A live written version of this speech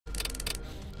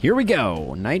Here we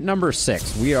go. Night number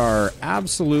 6. We are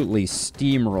absolutely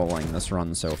steamrolling this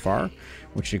run so far,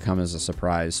 which should come as a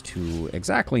surprise to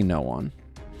exactly no one,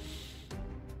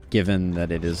 given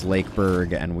that it is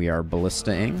Lakeburg and we are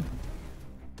ballistaing.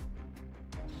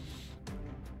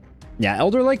 Yeah,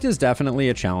 Elderlicht is definitely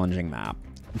a challenging map.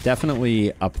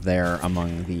 Definitely up there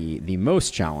among the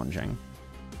most challenging.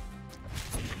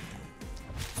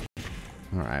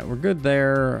 All right, we're good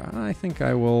there. I think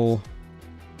I will...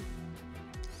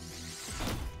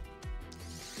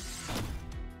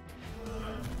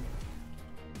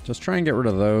 just try and get rid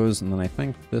of those, and then I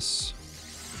think this...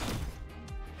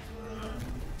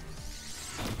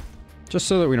 just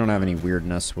so that we don't have any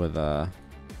weirdness with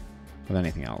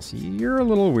anything else. You're a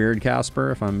little weird, Casper,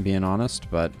 if I'm being honest,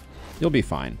 but you'll be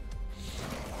fine.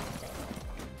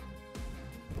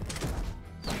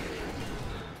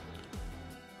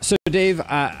 So, Dave,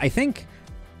 I think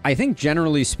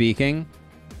generally speaking,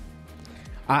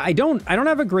 I don't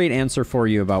have a great answer for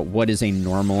you about what is a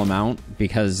normal amount,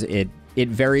 because it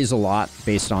varies a lot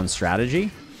based on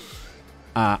strategy.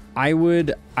 I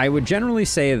would generally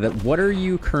say that what are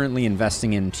you currently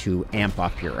investing in to amp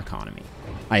up your economy,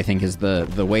 I think is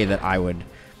the way that I would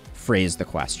phrase the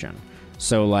question.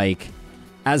 So, like,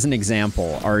 as an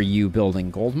example, are you building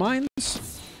gold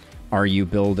mines? Are you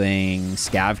building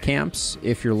scav camps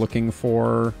if you're looking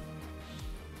for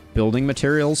building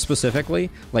materials specifically?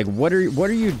 Like, what are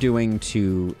you doing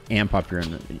to amp up your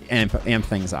amp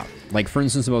things up? Like, for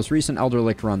instance, the most recent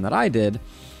Elderlicht run that I did,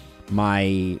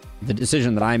 the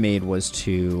decision that I made was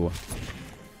to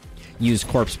use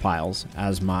corpse piles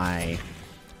as my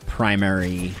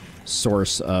primary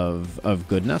source of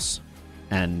goodness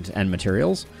and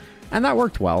materials, and that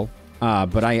worked well.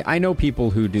 But I know people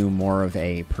who do more of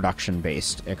a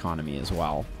production-based economy as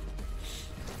well.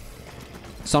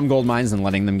 Some gold mines and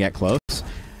letting them get close.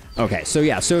 Okay, so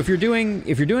yeah, so if you're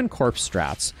doing corpse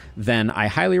strats, then I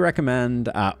highly recommend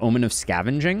Omen of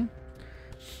Scavenging.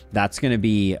 That's going to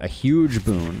be a huge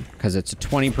boon because it's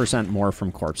 20% more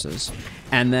from corpses.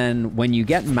 And then when you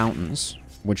get mountains,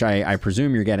 which I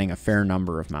presume you're getting a fair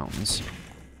number of mountains,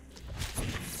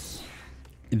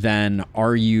 then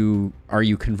are you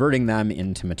converting them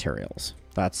into materials?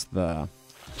 That's the...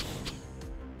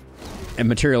 and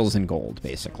materials in gold,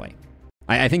 basically.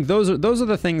 I think those are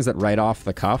the things that right off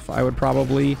the cuff I would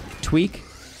probably tweak.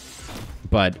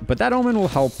 But that Omen will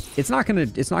help. It's not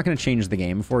gonna change the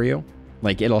game for you.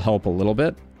 Like, it'll help a little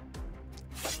bit.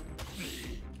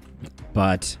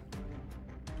 But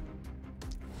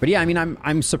yeah, I mean,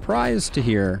 I'm surprised to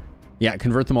hear... yeah,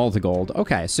 convert them all to gold.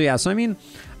 Okay, so yeah, so I mean,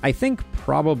 I think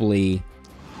probably...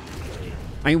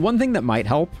 I mean, one thing that might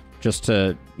help, just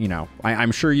to, you know,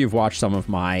 I'm sure you've watched some of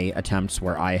my attempts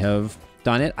where I have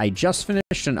done it. I just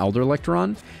finished an Elderlicht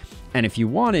run, and if you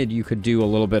wanted, you could do a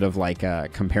little bit of like a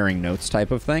comparing notes type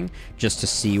of thing, just to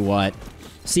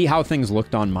see how things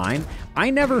looked on mine. I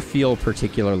never feel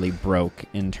particularly broke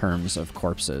in terms of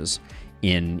corpses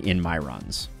in my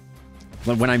runs.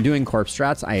 When I'm doing corpse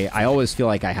strats, I always feel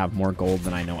like I have more gold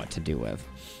than I know what to do with.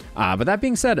 But that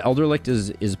being said, Elderlicht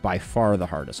is by far the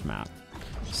hardest map.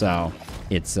 So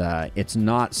it's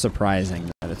not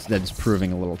surprising that it's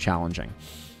proving a little challenging.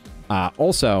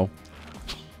 Also,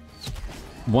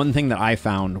 one thing that I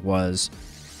found was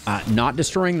not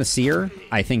destroying the seer,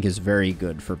 I think, is very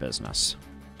good for business.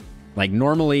 Like,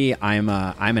 normally I'm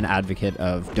an advocate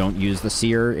of don't use the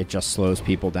seer, it just slows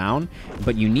people down,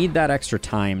 but you need that extra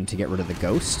time to get rid of the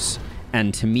ghosts,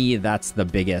 and to me that's the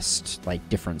biggest, like,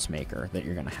 difference maker that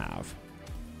you're gonna have.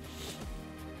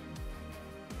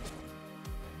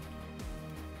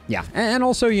 Yeah, and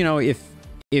also, you know,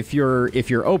 if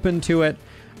you're open to it,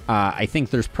 I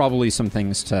think there's probably some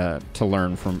things to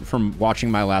learn from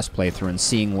watching my last playthrough and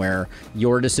seeing where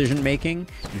your decision-making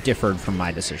differed from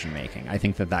my decision-making. I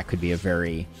think that could be a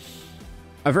very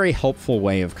helpful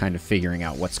way of kind of figuring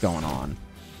out what's going on.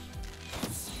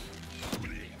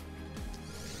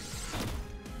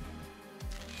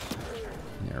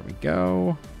 There we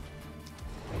go.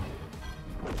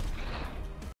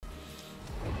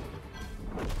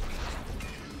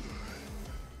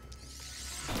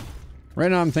 Right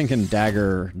now I'm thinking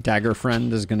Dagger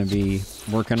Friend is going to be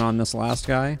working on this last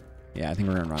guy. Yeah, I think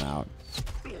we're going to run out.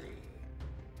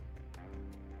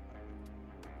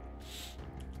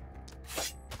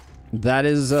 That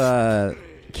is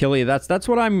Killy, that's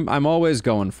what I'm always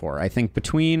going for. I think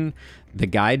between the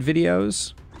guide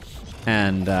videos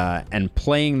and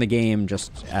playing the game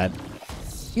just at,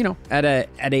 you know, at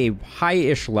a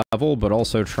high-ish level, but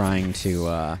also trying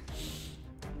to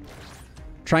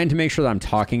make sure that I'm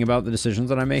talking about the decisions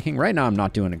that I'm making. Right now, I'm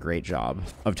not doing a great job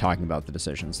of talking about the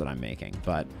decisions that I'm making,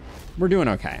 but we're doing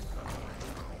okay.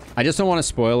 I just don't want to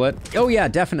spoil it. Oh yeah,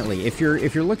 definitely. If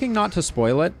you're looking not to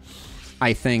spoil it,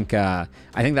 I think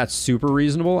that's super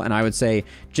reasonable, and I would say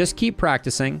just keep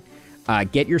practicing.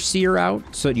 Get your seer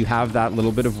out so that you have that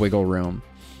little bit of wiggle room,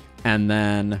 and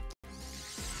then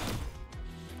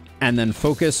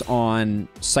focus on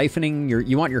siphoning your.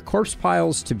 You want your corpse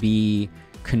piles to be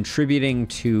contributing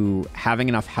to having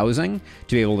enough housing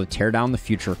to be able to tear down the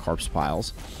future corpse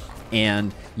piles.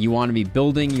 And you want to be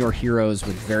building your heroes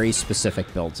with very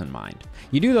specific builds in mind.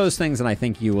 You do those things, and I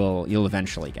think you'll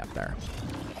eventually get there.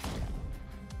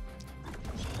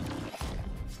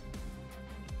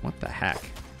 What the heck?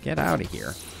 Get out of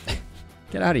here.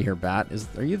 Get out of here, Bat.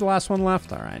 Are you the last one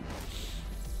left? All right.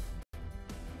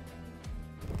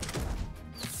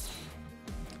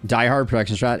 Die Hard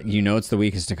production strat. You know it's the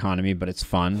weakest economy, but it's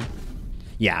fun.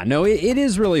 Yeah, no, it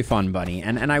is really fun, buddy.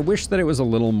 And I wish that it was a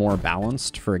little more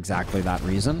balanced for exactly that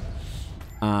reason.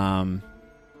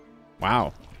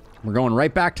 Wow. We're going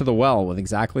right back to the well with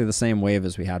exactly the same wave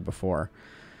as we had before.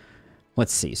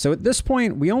 Let's see. So at this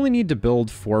point, we only need to build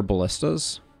 4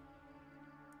 ballistas.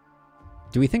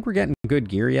 Do we think we're getting good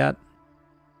gear yet?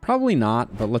 Probably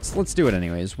not, but let's do it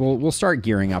anyways. We'll start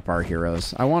gearing up our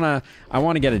heroes. I wanna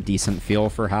get a decent feel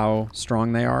for how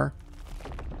strong they are.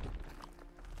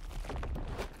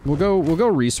 We'll go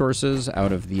resources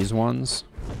out of these ones.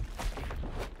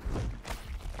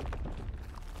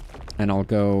 And I'll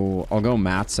go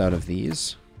mats out of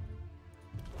these.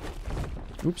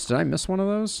 Oops, did I miss one of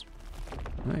those?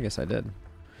 I guess I did.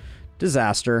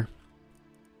 Disaster.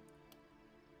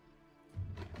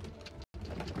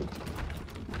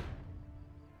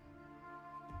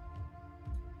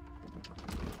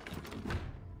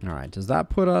 All right, does that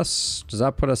put us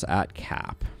at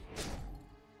cap?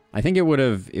 I think it would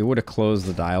have closed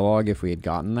the dialogue if we had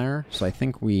gotten there. So I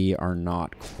think we are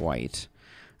not quite.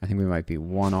 I think we might be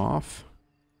 1 off.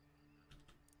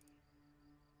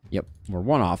 Yep, we're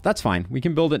 1 off. That's fine. We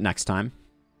can build it next time.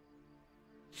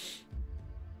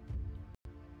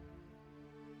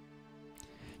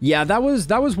 Yeah, that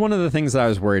was one of the things that I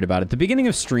was worried about. At the beginning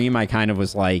of stream, I kind of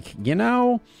was like, you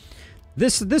know,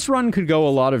 this run could go a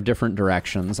lot of different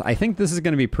directions. I think this is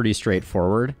going to be pretty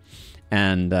straightforward.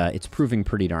 And it's proving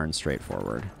pretty darn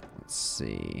straightforward. Let's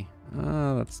see.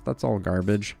 That's all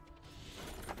garbage.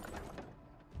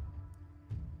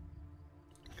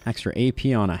 Extra AP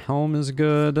on a helm is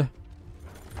good.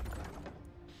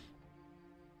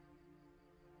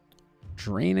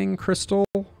 Draining crystal.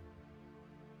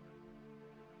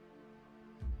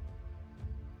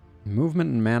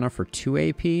 Movement and mana for 2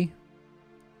 AP.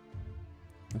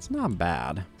 That's not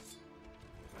bad.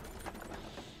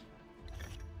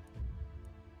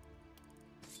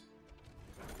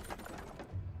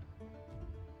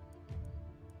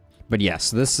 But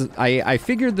yes, I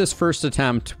figured this first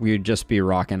attempt we would just be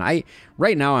rocking.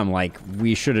 Right now I'm like,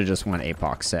 we should have just went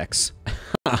APOC 6.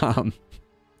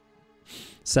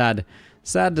 Sad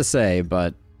to say,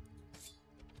 but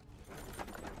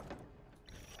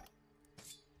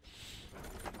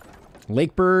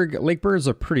Lakeburg's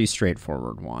a pretty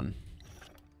straightforward one.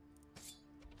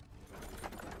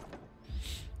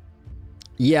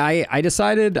 Yeah, I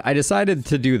decided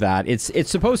to do that. It's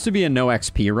supposed to be a no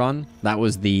XP run. That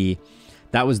was the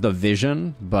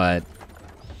vision, but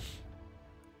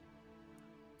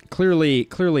clearly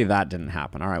that didn't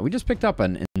happen. All right, we just picked up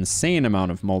an insane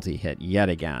amount of multi-hit yet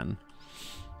again.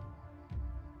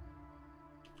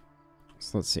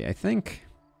 So let's see. I think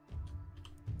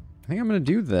I'm gonna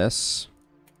do this.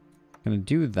 I'm gonna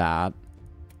do that,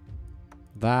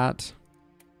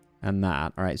 and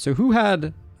that. All right. So who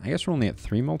had? I guess we're only at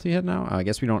 3 multi-hit now. I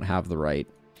guess we don't have the right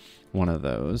one of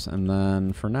those. And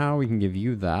then for now, we can give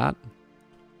you that.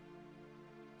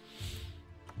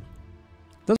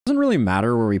 Doesn't really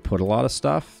matter where we put a lot of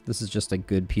stuff. This is just a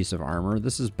good piece of armor.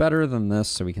 This is better than this,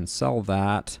 so we can sell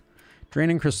that.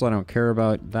 Draining crystal, I don't care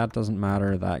about. That doesn't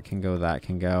matter. That can go, that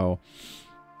can go.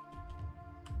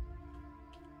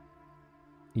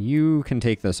 You can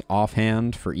take this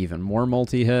offhand for even more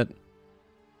multi-hit.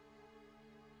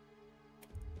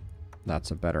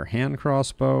 That's a better hand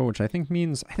crossbow, which I think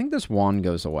means... I think this wand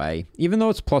goes away, even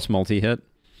though it's plus multi-hit.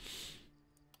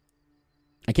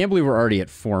 I can't believe we're already at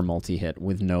 4 multi-hit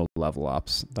with no level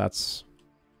ups. That's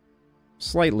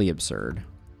slightly absurd,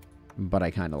 but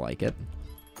I kind of like it.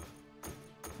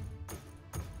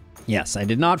 Yes, I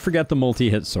did not forget the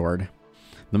multi-hit sword.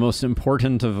 The most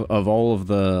important of all of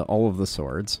the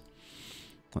swords.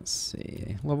 Let's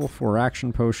see. Level 4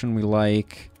 action potion we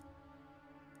like.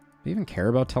 Do we even care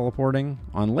about teleporting?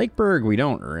 On Lakeburg, we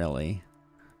don't really.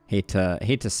 Hate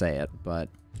to say it, but...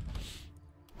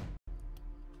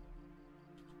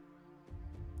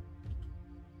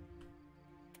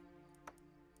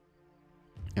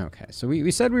 Okay, so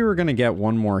we said we were going to get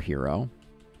one more hero.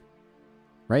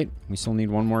 Right? We still need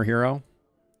one more hero.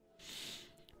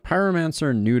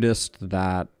 Pyromancer, Nudist,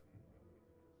 that...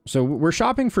 So we're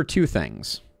shopping for two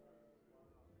things.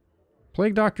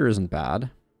 Plague Doctor isn't bad.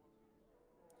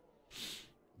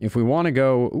 If we want to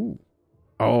go... Ooh.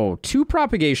 Oh, 2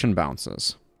 propagation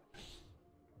bounces.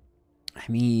 I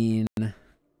mean...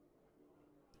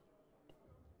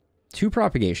 2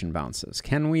 propagation bounces.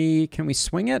 Can we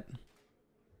swing it?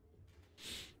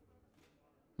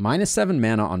 -7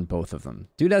 mana on both of them.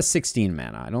 Dude has 16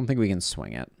 mana. I don't think we can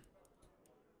swing it.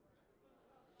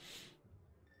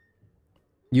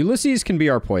 Ulysses can be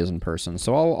our poison person,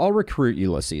 so I'll recruit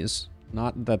Ulysses.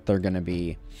 Not that they're going to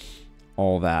be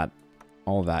all that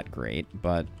great,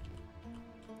 but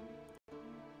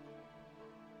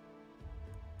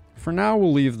for now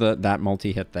we'll leave that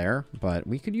multi-hit there. But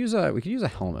we could use a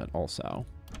helmet also.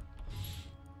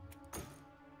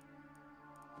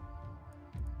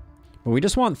 But we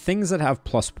just want things that have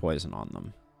plus poison on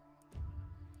them.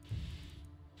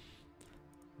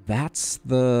 That's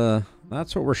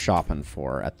what we're shopping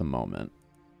for at the moment.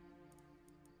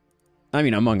 I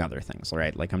mean, among other things,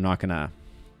 right? Like, I'm not gonna...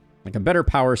 Like, a better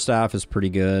power staff is pretty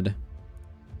good.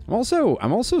 I'm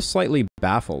also slightly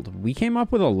baffled. We came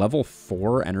up with a level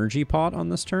 4 energy pot on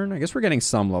this turn. I guess we're getting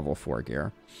some level 4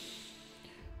 gear.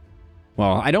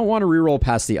 Well, I don't want to reroll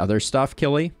past the other stuff,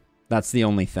 Killy. That's the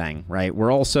only thing, right?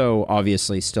 We're also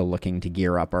obviously still looking to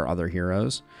gear up our other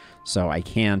heroes. So I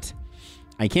can't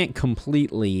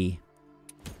completely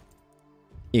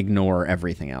ignore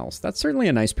everything else. That's certainly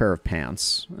a nice pair of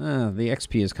pants. The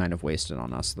XP is kind of wasted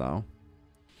on us, though.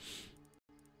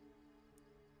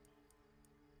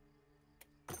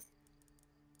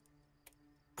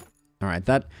 All right,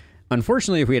 that...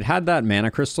 Unfortunately, if we had had that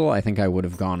mana crystal, I think I would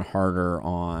have gone harder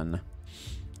on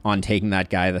taking that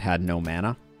guy that had no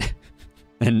mana.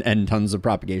 and tons of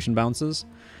propagation bounces.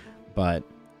 But...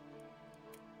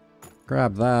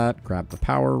 Grab that. Grab the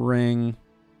power ring.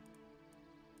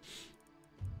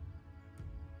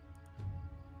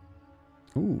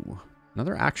 Ooh,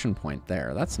 another action point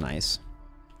there. That's nice.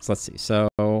 So let's see. So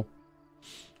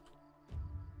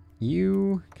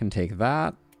you can take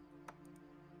that.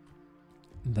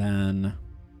 Then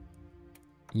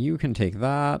you can take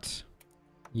that.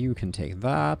 You can take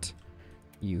that.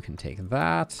 You can take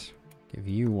that. Give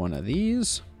you one of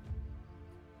these.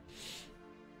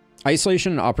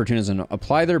 Isolation and Opportunism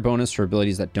apply their bonus for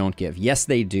abilities that don't give. Yes,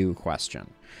 they do, question.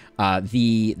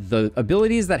 The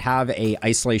abilities that have a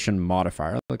isolation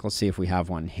modifier, like let's see if we have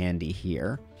one handy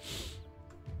here.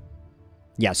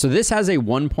 Yeah, so this has a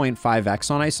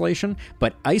 1.5x on isolation,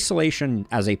 but isolation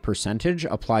as a percentage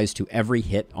applies to every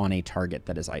hit on a target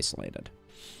that is isolated.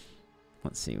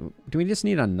 Let's see. Do we just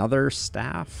need another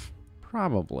staff?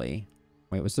 Probably.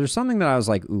 Wait, was there something that I was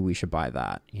like, ooh, we should buy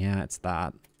that? Yeah, it's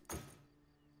that.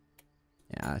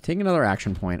 Yeah, taking another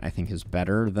action point I think is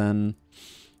better than...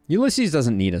 Ulysses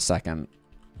doesn't need a second.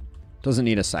 Doesn't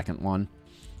need a second one.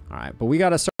 All right, but we got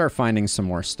to start finding some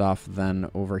more stuff then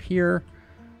over here.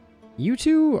 You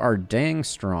two are dang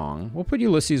strong. We'll put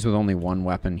Ulysses with only one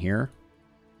weapon here.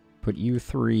 Put you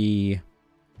three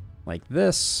like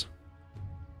this.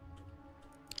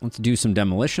 Let's do some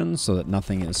demolition so that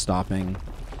nothing is stopping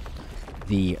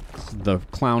the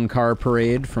clown car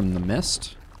parade from the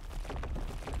mist.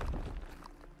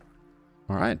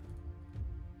 All right.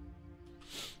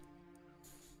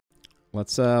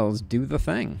 Let's do the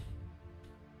thing.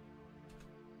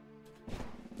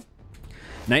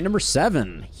 Night number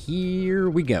 7. Here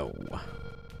we go.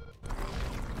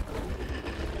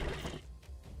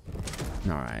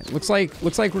 All right. Looks like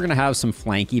we're gonna have some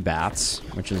flanky bats,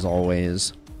 which is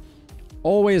always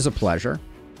a pleasure.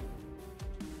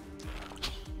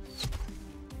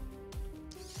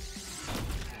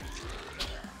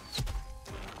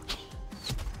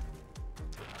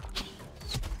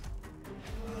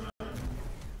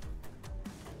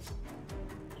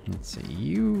 Let's see.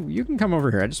 You can come over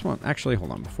here. I just want... Actually,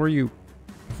 hold on. Before you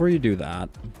do that,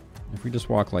 if we just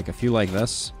walk like a few like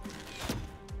this.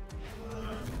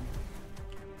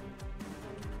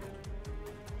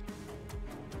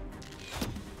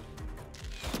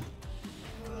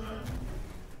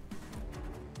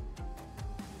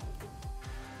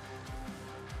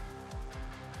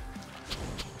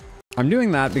 I'm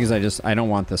doing that because I don't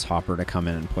want this hopper to come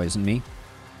in and poison me.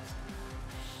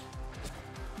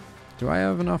 Do I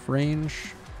have enough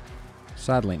range?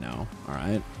 Sadly, no. All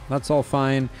right. That's all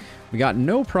fine. We got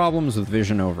no problems with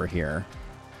vision over here.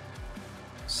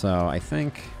 So I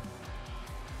think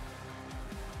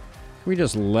we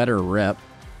just let her rip.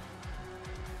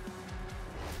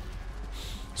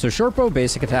 So shortbow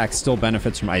basic attack still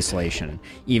benefits from isolation,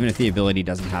 even if the ability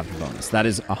doesn't have the bonus. That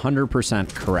is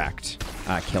 100% correct,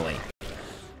 Killy.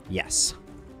 Yes.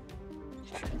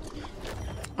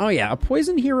 Oh yeah, a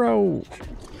poison hero...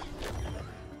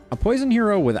 A poison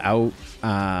hero without...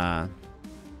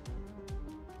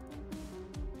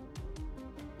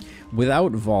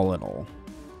 without volatile.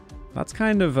 That's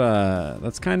kind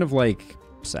of like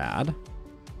sad.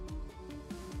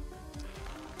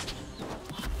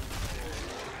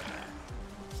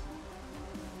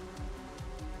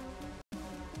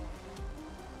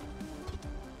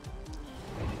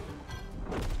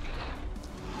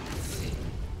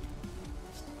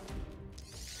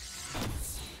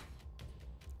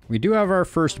 We do have our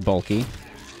first bulky.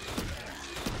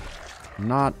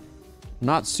 Not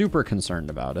super concerned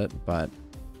about it, but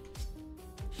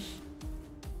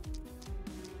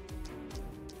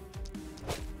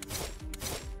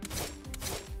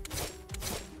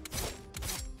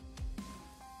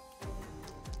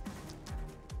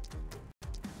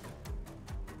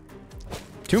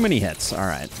too many hits. All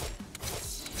right.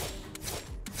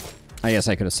 I guess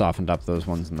I could have softened up those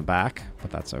ones in the back,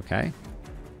 but that's okay.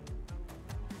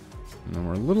 And then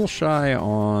we're a little shy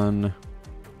on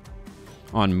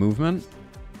movement,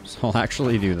 so I'll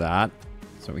actually do that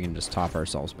so we can just top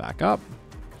ourselves back up.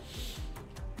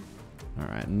 All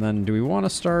right, and then do we want to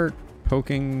start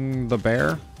poking the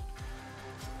bear?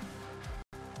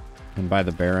 And by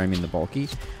the bear, I mean the bulky.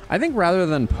 I think rather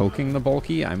than poking the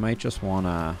bulky, I might just want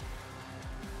to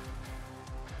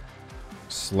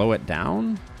slow it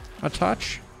down a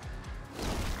touch.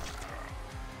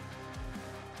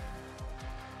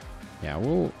 Yeah,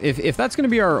 well, if that's going to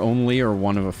be our only or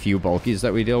one of a few bulkies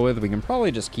that we deal with, we can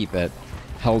probably just keep it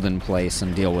held in place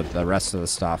and deal with the rest of the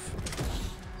stuff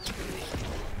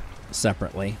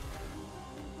separately.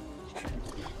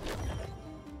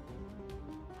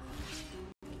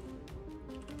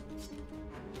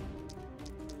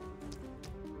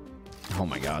 Oh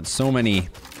my god, so many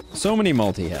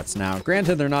multi-hits. Now,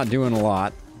 granted, they're not doing a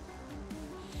lot.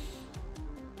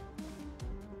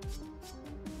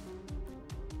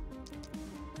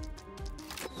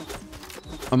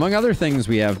 Among other things,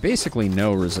 we have basically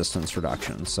no resistance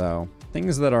reduction, so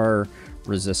things that are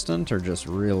resistant are just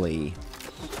really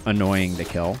annoying to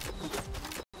kill.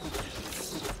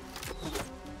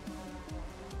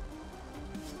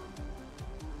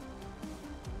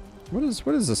 What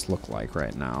does this look like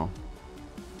right now?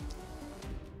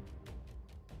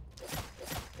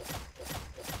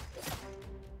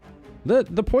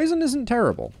 The poison isn't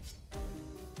terrible.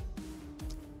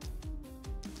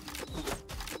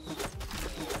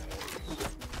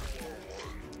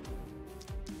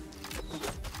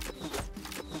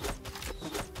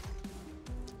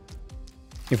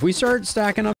 If we start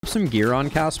stacking up some gear on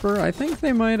Casper, I think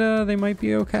they might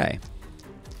be okay.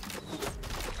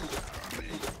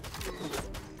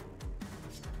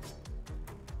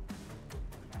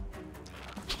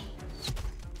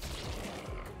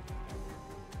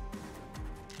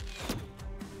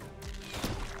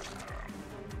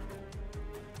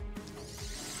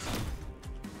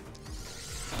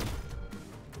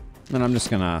 And I'm just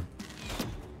gonna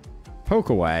poke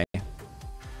away.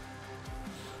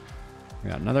 We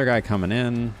got another guy coming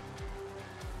in.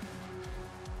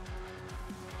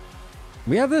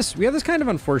 We have this kind of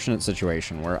unfortunate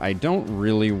situation where I don't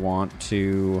really want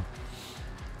to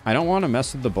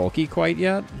mess with the bulky quite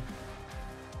yet,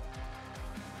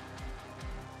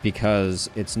 because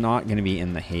it's not going to be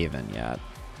in the haven yet.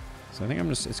 So I think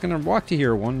it's going to walk to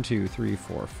here. 1, 2, 3,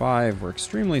 4, 5. We're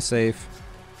extremely safe.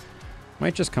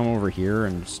 Might just come over here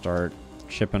and start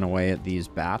chipping away at these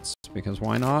bats, because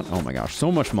why not? Oh my gosh,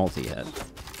 so much multi-hit.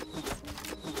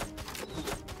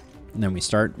 And then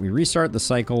we restart the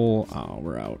cycle. Oh,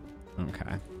 we're out.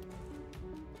 Okay.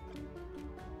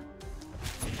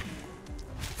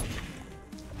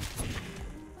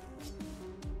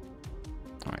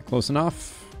 All right, close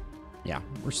enough. Yeah,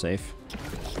 we're safe.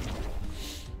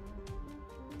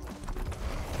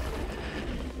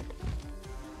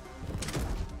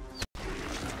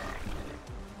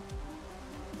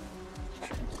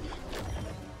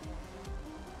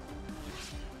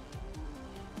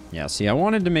 Yeah, see, I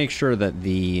wanted to make sure that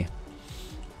the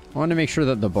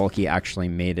bulky actually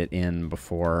made it in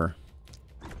before.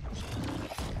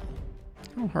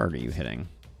 How hard are you hitting?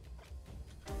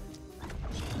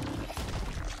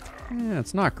 Yeah,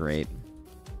 it's not great.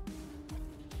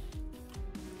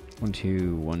 1,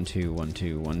 2, 1, 2, 1,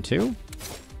 2, 1, 2.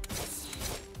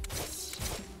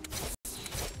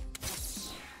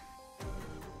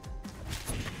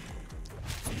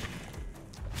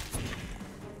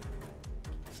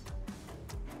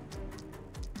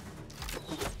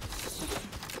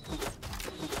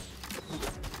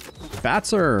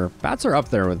 bats are up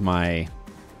there with my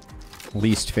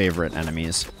least favorite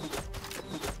enemies.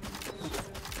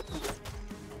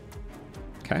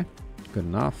 Okay, good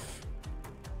enough.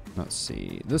 Let's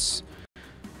see. This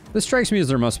strikes me as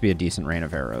there must be a decent rain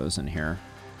of arrows in here.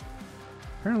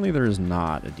 Apparently there is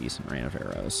not a decent rain of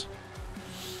arrows.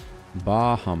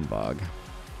 Bah humbug.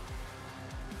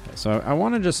 Okay, so I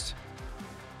want to just...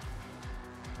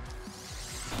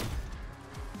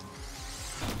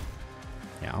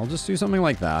 Yeah, I'll just do something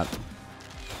like that.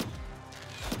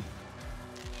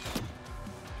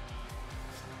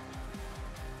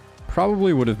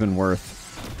 Probably would have been worth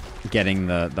getting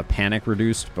the panic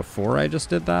reduced before I just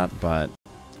did that, but...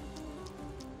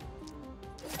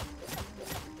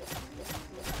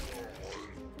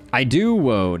 I do,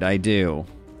 Woad, I do.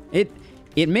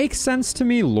 It makes sense to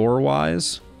me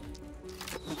lore-wise,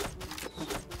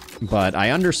 but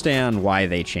I understand why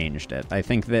they changed it. I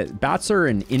think that bats are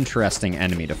an interesting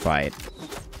enemy to fight.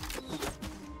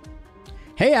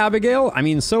 Hey, Abigail. I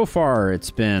mean, so far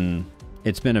it's been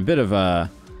a bit of a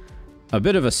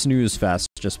snooze fest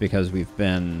just because we've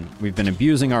been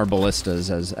abusing our ballistas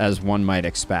as one might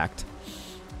expect.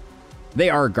 They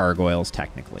are gargoyles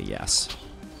technically, yes.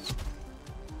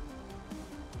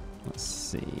 Let's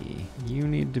see. You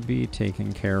need to be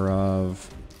taken care of.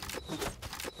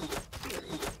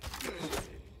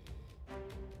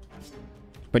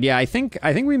 But yeah, I think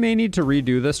we may need to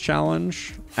redo this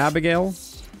challenge, Abigail,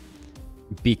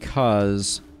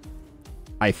 because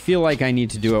I feel like I need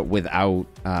to do it without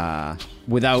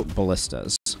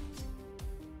ballistas.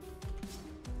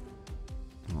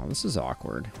 Oh, this is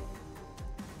awkward.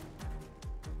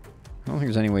 I don't think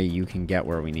there's any way you can get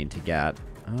where we need to get.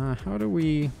 How do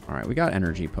we... All right, we got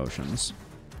energy potions.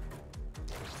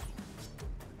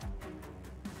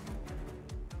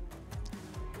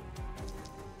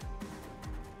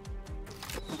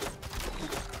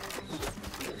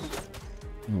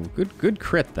 Ooh, good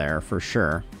crit there for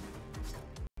sure.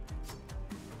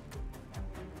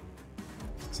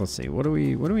 So let's see. What do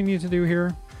we need to do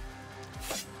here?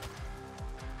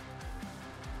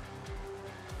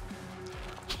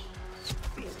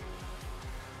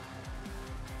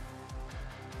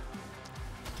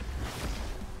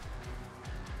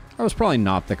 That was probably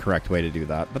not the correct way to do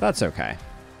that, but that's okay.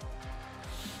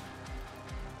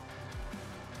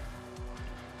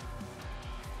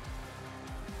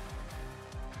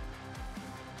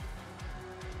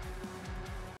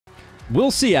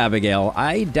 We'll see, Abigail.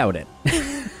 I doubt it.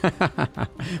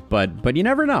 but you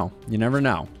never know. You never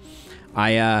know.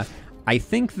 I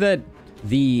think that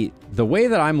the way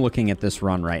that I'm looking at this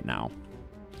run right now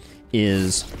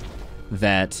is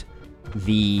that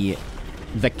the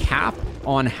cap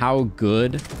on how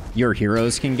good your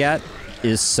heroes can get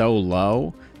is so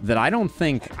low that I don't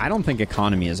think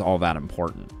economy is all that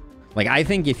important. Like, I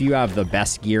think if you have the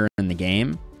best gear in the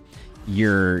game,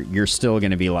 you're still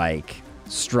going to be like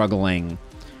struggling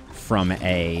from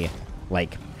a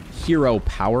like hero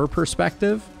power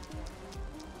perspective.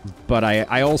 But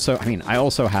I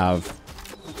also have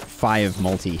 5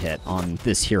 multi-hit on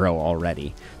this hero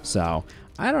already. So,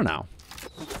 I don't know.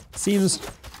 Seems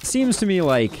to me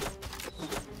like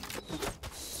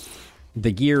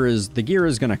the gear is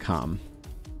gonna come.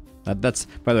 That's,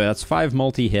 by the way, that's 5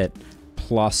 multi-hit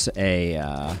plus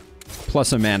a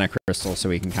mana crystal, so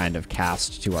we can kind of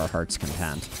cast to our heart's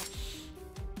content.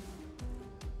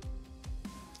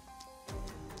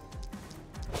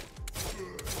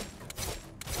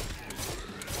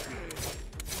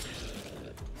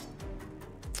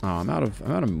 Oh, I'm out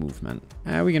of movement.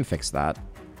 We can fix that.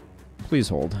 Please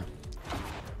hold.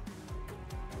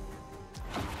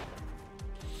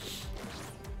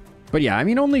 But yeah, I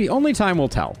mean, only time will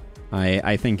tell.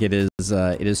 I think it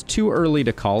is too early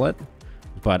to call it,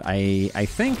 but I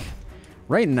think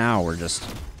right now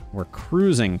we're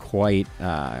cruising quite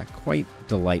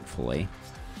delightfully.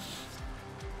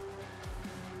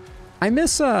 I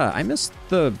missed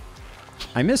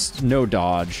no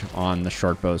dodge on the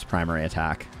short bow's primary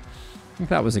attack. I think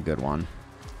that was a good one.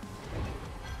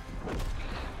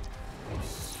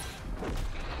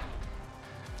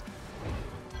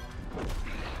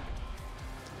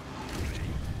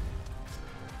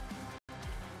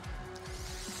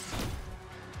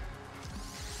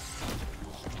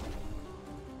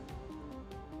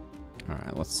 All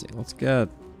right, let's see. Let's get...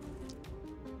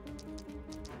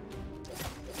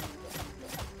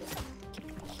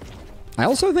 I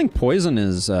also think poison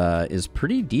is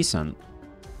pretty decent.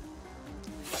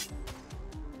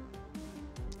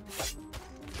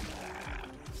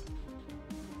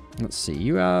 Let's see.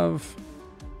 You have...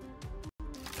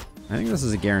 I think this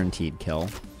is a guaranteed kill.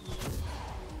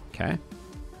 Okay.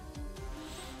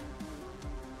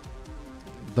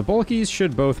 The Bulkies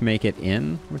should both make it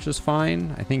in, which is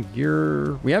fine. I think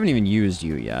you're... We haven't even used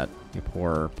you yet. You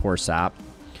poor sap.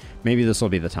 Maybe this will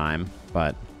be the time,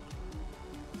 but...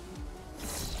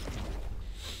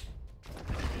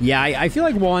 Yeah, I feel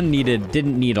like Juan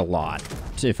didn't need a lot,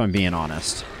 if I'm being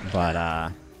honest.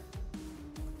 But,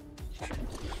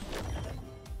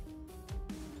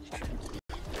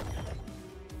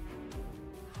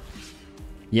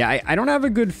 yeah, I don't have a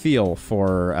good feel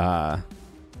for,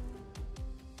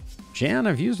 Jan,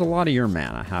 I've used a lot of your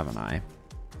mana, haven't I?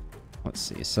 Let's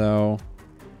see, so...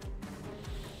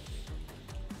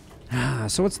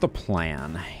 So what's the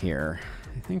plan here?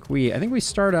 I think we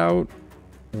start out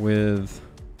with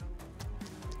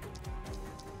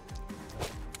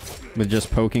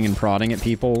just poking and prodding at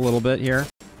people a little bit here.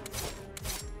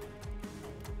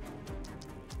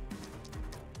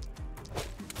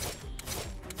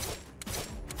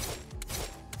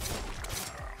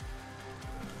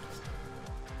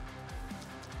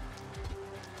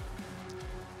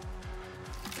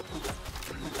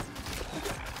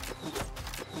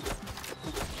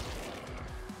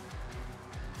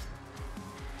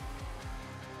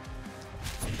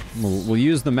 We'll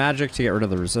use the magic to get rid of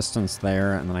the resistance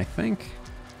there, and then I think...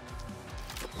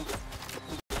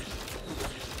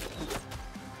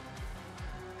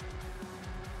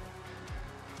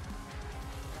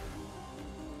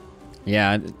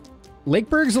 Yeah,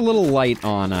 Lakeberg's a little light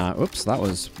on... oops, that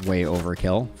was way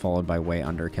overkill, followed by way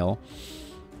underkill.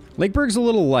 Lakeberg's a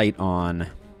little light on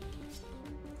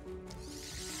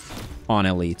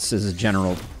elites, as a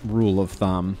general rule of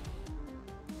thumb.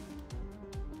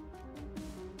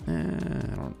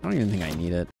 I don't even think I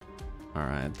need it.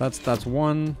 Alright, that's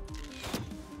one.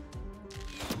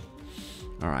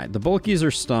 Alright, the Bulkies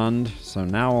are stunned, so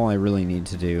now all I really need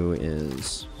to do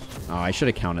is... Oh, I should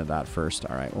have counted that first.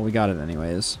 Alright, well, we got it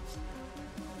anyways.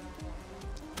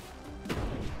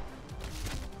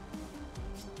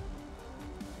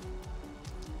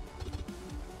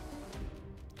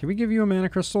 Can we give you a mana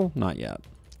crystal? Not yet.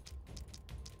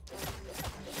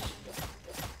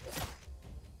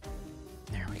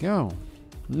 There we go.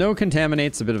 No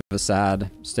contaminate's a bit of a sad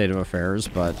state of affairs,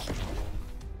 but...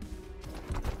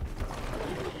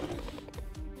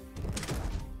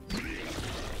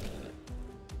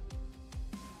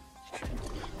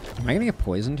 Am I gonna get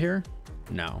poisoned here?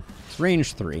 No. It's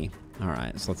range 3.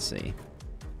 Alright, so let's see.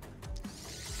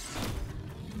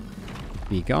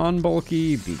 Be gone,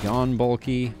 Bulky. Be gone,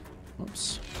 Bulky.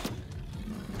 Oops.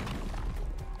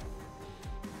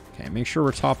 Okay, make sure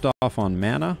we're topped off on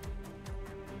mana.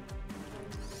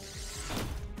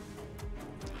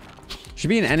 Should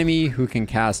be an enemy who can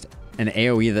cast an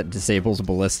AoE that disables a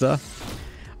ballista.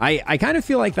 I kind of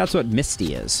feel like that's what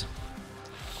Misty is.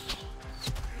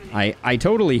 I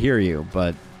totally hear you,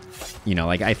 but, you know,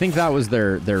 like, I think that was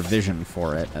their vision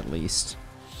for it, at least.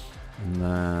 And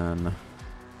then...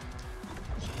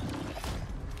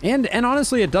 And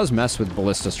honestly, it does mess with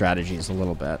ballista strategies a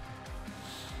little bit.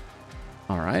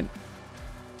 Alright.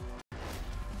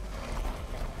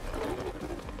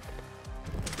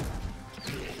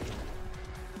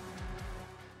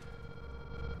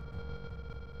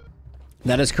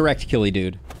 That is correct, Killy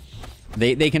Dude.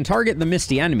 They can target the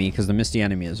Misty enemy because the Misty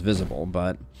enemy is visible,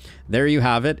 but there you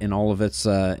have it in all of its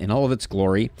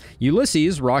glory.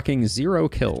 Ulysses rocking 0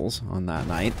 kills on that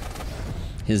night.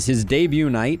 His debut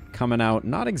night coming out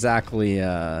not exactly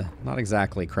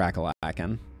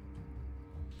crack-a-lackin'.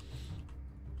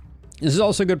 This is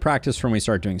also good practice for when we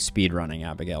start doing speed running,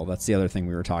 Abigail. That's the other thing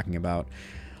we were talking about.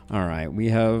 All right, we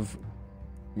have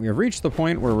reached the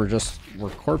point where we're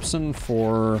corpsing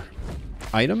for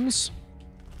items.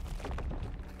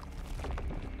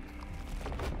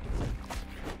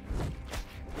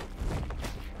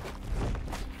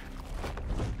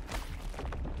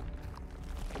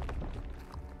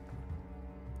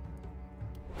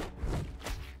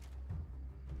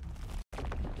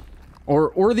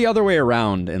 Or the other way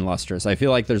around in Lustrous. I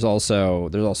feel like there's also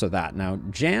that. Now,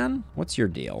 Jan, what's your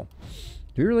deal?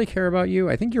 Do we really care about you?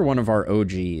 I think you're one of our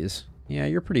OGs. Yeah,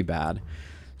 you're pretty bad.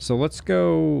 So let's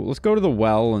go to the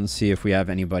well and see if we have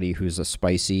anybody who's a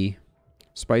spicy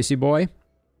boy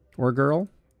or girl.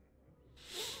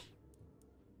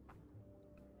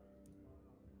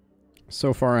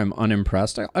 So far, I'm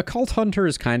unimpressed. A cult hunter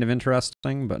is kind of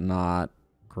interesting, but not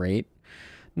great.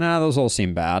 Nah, those all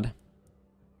seem bad.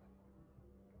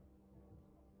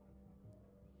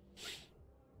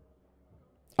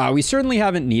 We certainly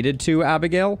haven't needed to,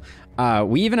 Abigail.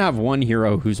 We even have one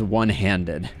hero who's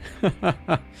one-handed.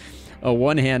 a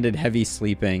one-handed, heavy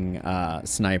sleeping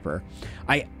sniper.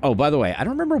 Oh, by the way, I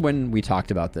don't remember when we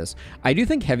talked about this. I do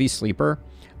think heavy sleeper.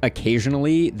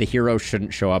 Occasionally, the hero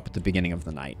shouldn't show up at the beginning of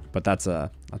the night, but that's a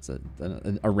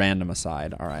random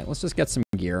aside. All right, let's just get some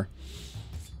gear.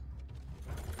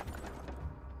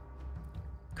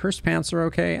 Cursed pants are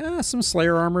okay. Some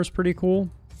Slayer armor is pretty cool.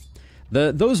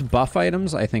 Those buff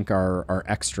items I think are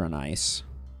extra nice.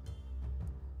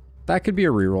 That could be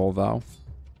a reroll though.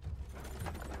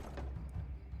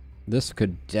 This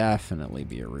could definitely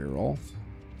be a reroll.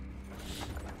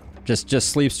 Just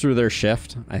sleeps through their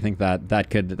shift. I think that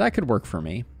could work for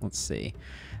me. Let's see.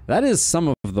 That is some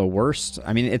of the worst.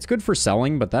 I mean, it's good for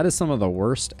selling, but that is some of the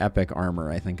worst epic armor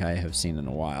I think I have seen in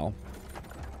a while.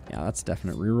 Yeah, that's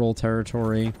definite reroll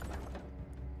territory.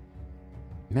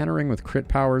 Mana Ring with crit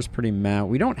power is pretty meh.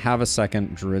 We don't have a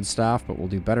second Druid Staff, but we'll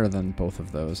do better than both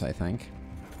of those, I think.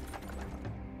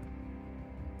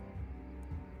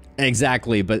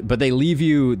 Exactly, but they leave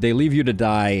you to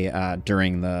die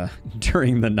during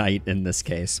the night in this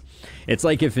case. It's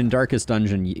like if in Darkest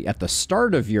Dungeon at the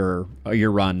start of your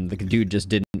run the dude just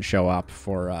didn't show up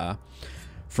for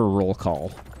roll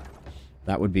call.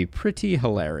 That would be pretty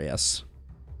hilarious.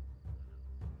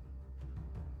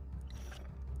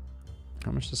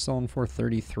 How much is selling for?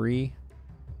 33.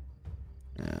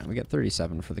 We get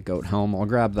 37 for the goat helm. I'll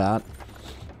grab that.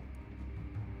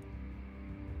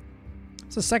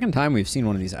 It's the second time we've seen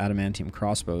one of these adamantium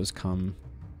crossbows come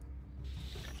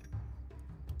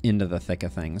into the thick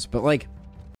of things. But, like,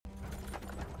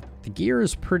 the gear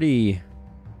is pretty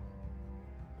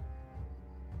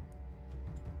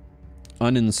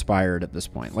uninspired at this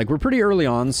point. Like, we're pretty early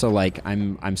on, so, like,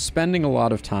 I'm spending a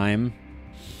lot of time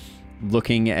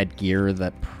looking at gear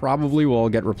that probably will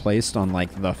get replaced on,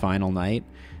 like, the final night.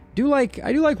 I do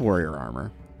like warrior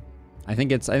armor. I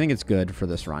think it's good for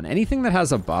this run. Anything that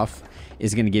has a buff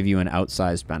is going to give you an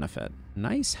outsized benefit.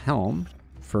 Nice helm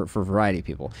for variety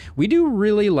people. We do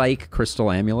really like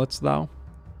crystal amulets though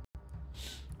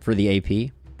for the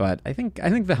AP, but I think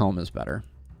the helm is better.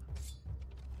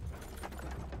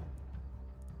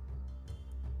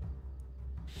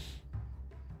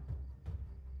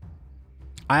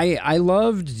 I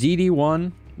loved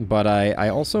DD1, but I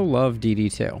also love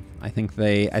DD2. I think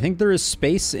there is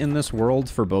space in this world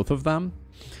for both of them,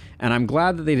 and I'm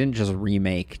glad that they didn't just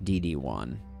remake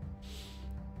DD1.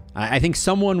 I think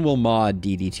someone will mod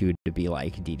DD2 to be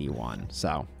like DD1,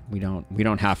 so we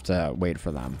don't have to wait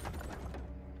for them.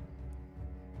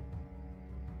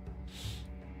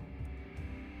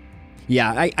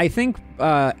 Yeah, I think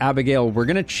Abigail, we're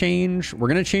gonna change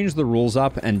the rules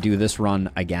up and do this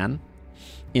run again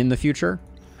in the future.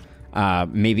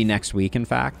 Maybe next week, in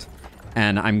fact.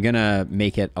 And I'm gonna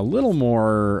make it a little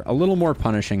more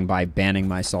punishing by banning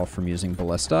myself from using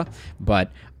Ballista. But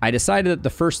I decided that the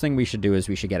first thing we should do is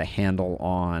we should get a handle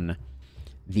on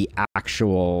the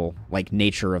actual, like,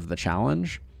 nature of the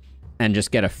challenge and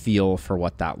just get a feel for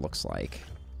what that looks like.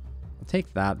 I'll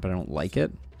take that, but I don't like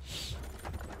it.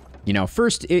 You know,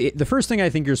 the first thing I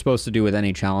think you're supposed to do with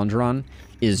any challenge run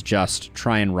is just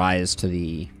try and rise to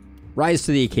the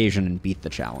occasion and beat the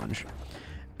challenge.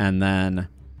 And then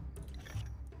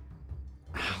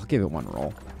I'll give it one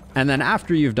roll. And then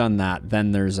after you've done that,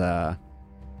 then there's a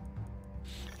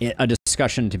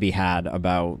discussion to be had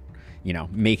about, you know,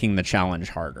 making the challenge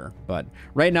harder. But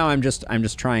right now I'm just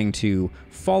trying to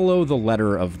follow the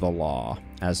letter of the law,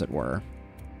 as it were.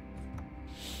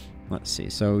 Let's see.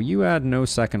 So you add no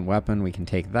second weapon. We can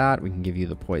take that. We can give you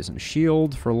the poison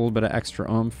shield for a little bit of extra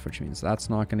oomph, which means that's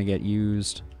not going to get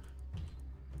used.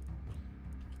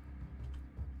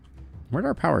 Where'd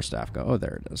our power staff go? Oh,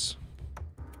 there it is.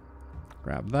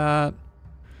 Grab that.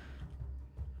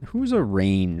 Who's a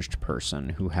ranged person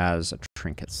who has a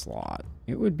trinket slot?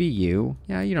 It would be you.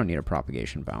 Yeah, you don't need a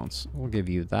propagation bounce. We'll give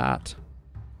you that.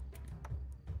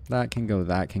 That can go,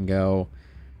 that can go.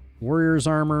 Warrior's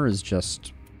armor is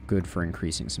just good for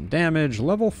increasing some damage.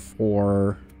 Level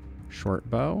 4 short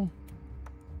bow.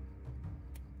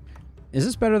 Is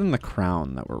this better than the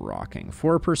crown that we're rocking?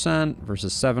 4%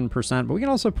 versus 7%, but we can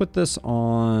also put this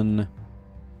on...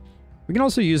 We can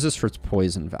also use this for its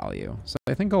poison value. So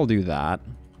I think I'll do that.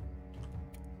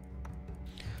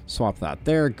 Swap that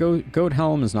there. Goat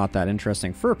helm is not that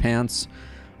interesting. Fur pants,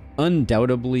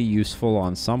 undoubtedly useful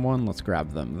on someone. Let's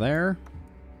grab them there.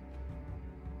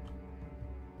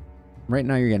 Right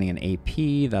now you're getting an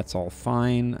AP. That's all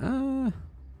fine.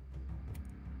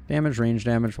 Damage, range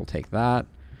damage, we'll take that.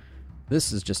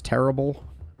 This is just terrible.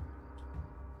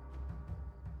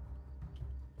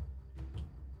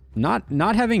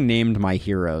 Not having named my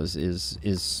heroes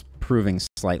is proving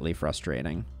slightly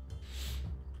frustrating.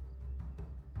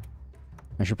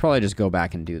 I should probably just go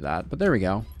back and do that, but there we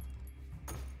go.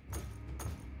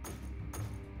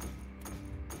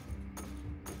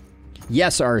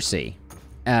 Yes, RC.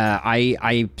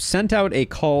 I sent out a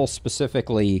call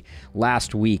specifically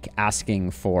last week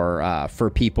asking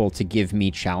for people to give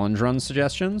me challenge run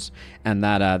suggestions, and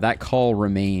that call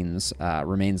remains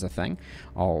a thing.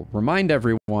 I'll remind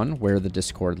everyone where the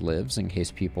Discord lives in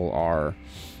case people are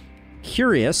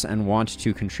curious and want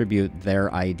to contribute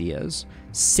their ideas.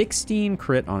 16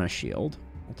 crit on a shield.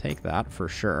 I'll take that for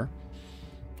sure.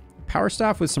 Power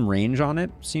staff with some range on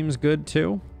it seems good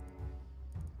too.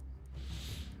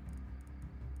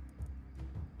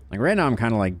 Like right now I'm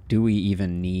kind of like, do we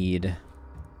even need...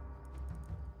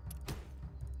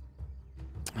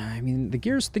 I mean, the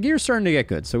gear's starting to get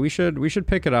good, so we should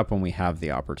pick it up when we have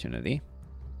the opportunity.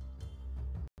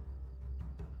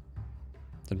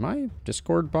 Did my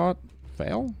Discord bot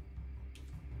fail?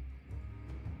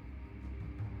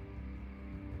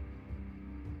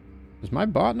 Is my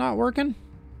bot not working?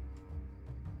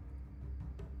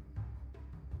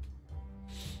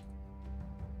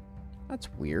 That's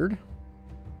weird.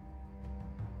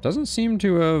 Doesn't seem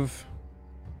to have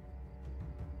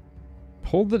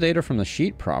pulled the data from the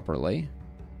sheet properly.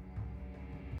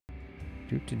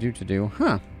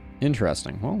 Huh.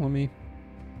 Interesting. Well, let me...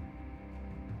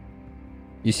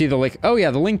 You see the link? Oh yeah,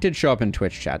 the link did show up in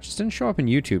Twitch chat. Just didn't show up in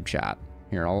YouTube chat.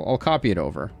 Here, I'll copy it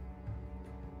over.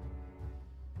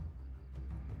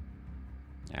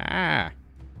 Ah.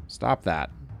 Stop that.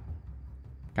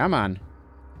 Come on.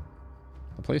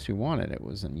 The place we wanted it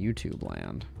was in YouTube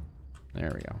land. There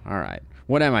we go. All right.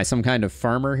 What am I? Some kind of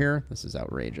farmer here? This is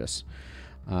outrageous.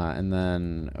 And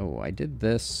then, oh, I did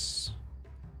this.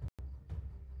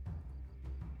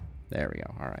 There we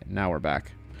go. All right. Now we're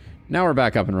back. Now we're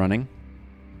back up and running.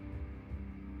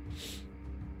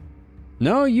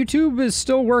 No, YouTube is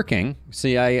still working.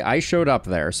 See, I showed up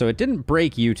there, so it didn't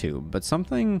break YouTube, but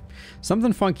something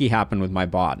funky happened with my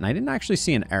bot, and I didn't actually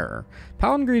see an error.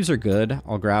 Paladin Greaves are good.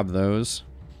 I'll grab those.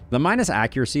 The minus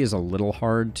accuracy is a little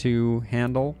hard to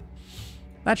handle.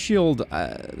 That shield,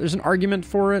 there's an argument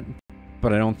for it,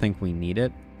 but I don't think we need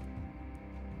it.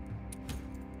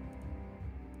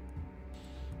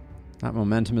 That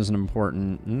momentum isn't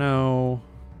important. No.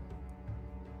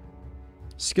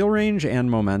 Skill range and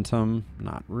momentum,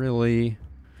 not really.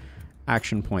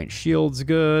 Action point shield's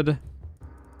good.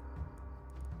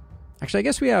 Actually, I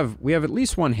guess we have at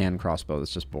least one hand crossbow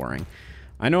that's just boring.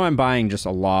 I know I'm buying just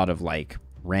a lot of like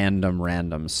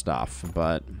random stuff,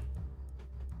 but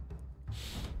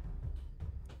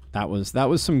that was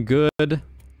some good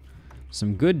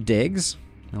digs.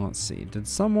 Now let's see. Did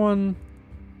someone...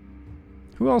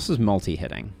 Who else is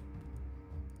multi-hitting?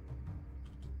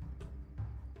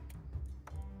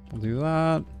 We'll do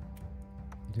that.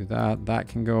 Do that. That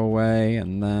can go away,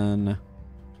 and then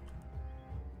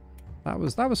that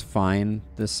was fine.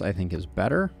 This I think is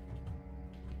better.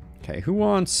 Okay, who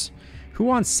wants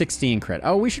 16 crit?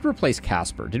 Oh, we should replace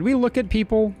Casper. Did we look at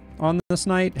people on this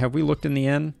night? Have we looked in the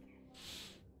inn?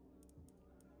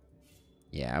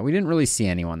 Yeah, we didn't really see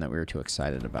anyone that we were too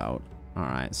excited about. All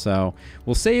right, so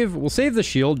we'll save the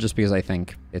shield just because I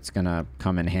think it's gonna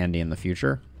come in handy in the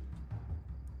future.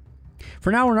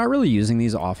 For now, we're not really using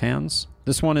these offhands.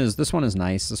 This one is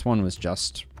nice. This one was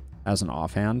just as an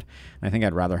offhand. I think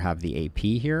I'd rather have the AP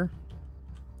here.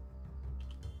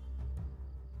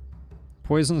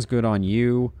 Poison's good on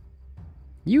you.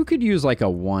 You could use like a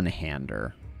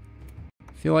one-hander.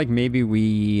 I feel like maybe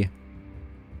we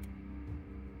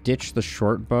ditch the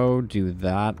short bow, do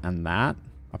that and that.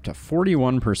 Up to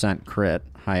 41% crit.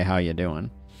 Hi, how you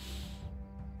doing?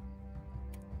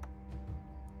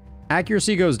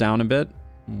 Accuracy goes down a bit.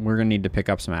 We're gonna need to pick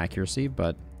up some accuracy,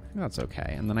 but that's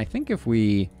okay. And then I think if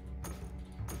we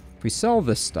sell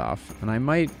this stuff, and I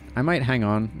might hang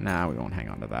on. Nah, we won't hang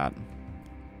on to that.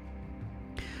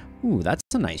 Ooh, that's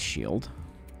a nice shield.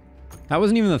 That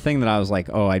wasn't even the thing that I was like,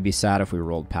 oh, I'd be sad if we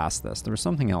rolled past this. There was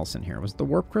something else in here. Was it the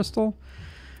warp crystal?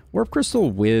 Warp crystal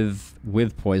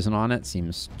with poison on it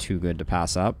seems too good to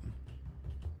pass up.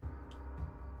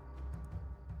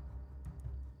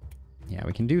 Yeah,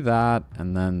 we can do that,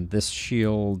 and then this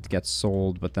shield gets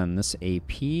sold, but then this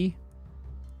AP. We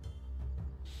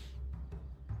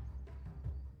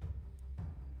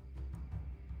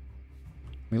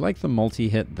like the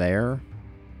multi-hit there.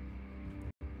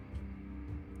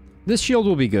 This shield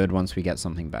will be good once we get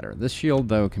something better. This shield,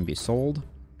 though, can be sold.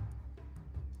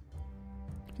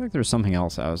 I feel like there's something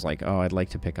else I was like, oh, I'd like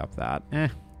to pick up that.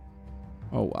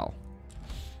 Oh, well.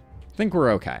 I think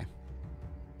we're okay.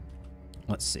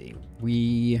 Let's see.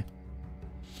 We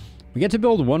get to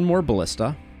build one more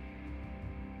ballista.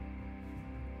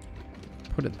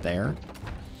 Put it there.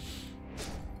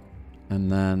 And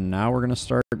then now we're gonna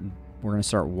start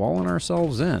walling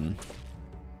ourselves in.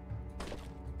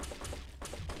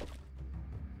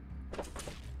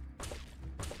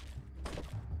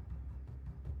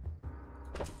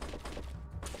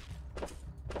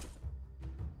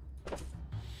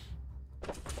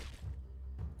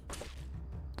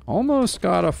 Almost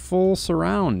got a full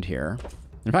surround here.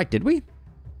 In fact, did we?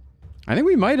 I think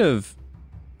we might have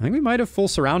full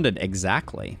surrounded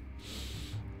exactly.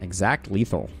 Exact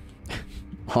lethal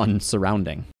on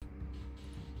surrounding.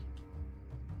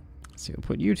 Let's see, we'll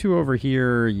put you two over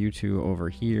here, you two over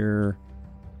here,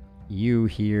 you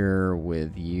here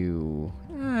with you.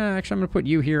 Actually, I'm going to put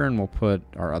you here, and we'll put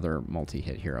our other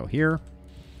multi-hit hero here.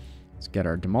 Let's get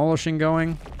our demolishing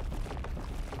going.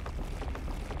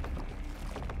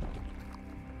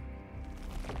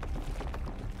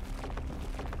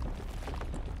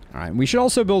 All right, we should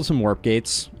also build some warp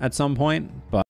gates at some point, but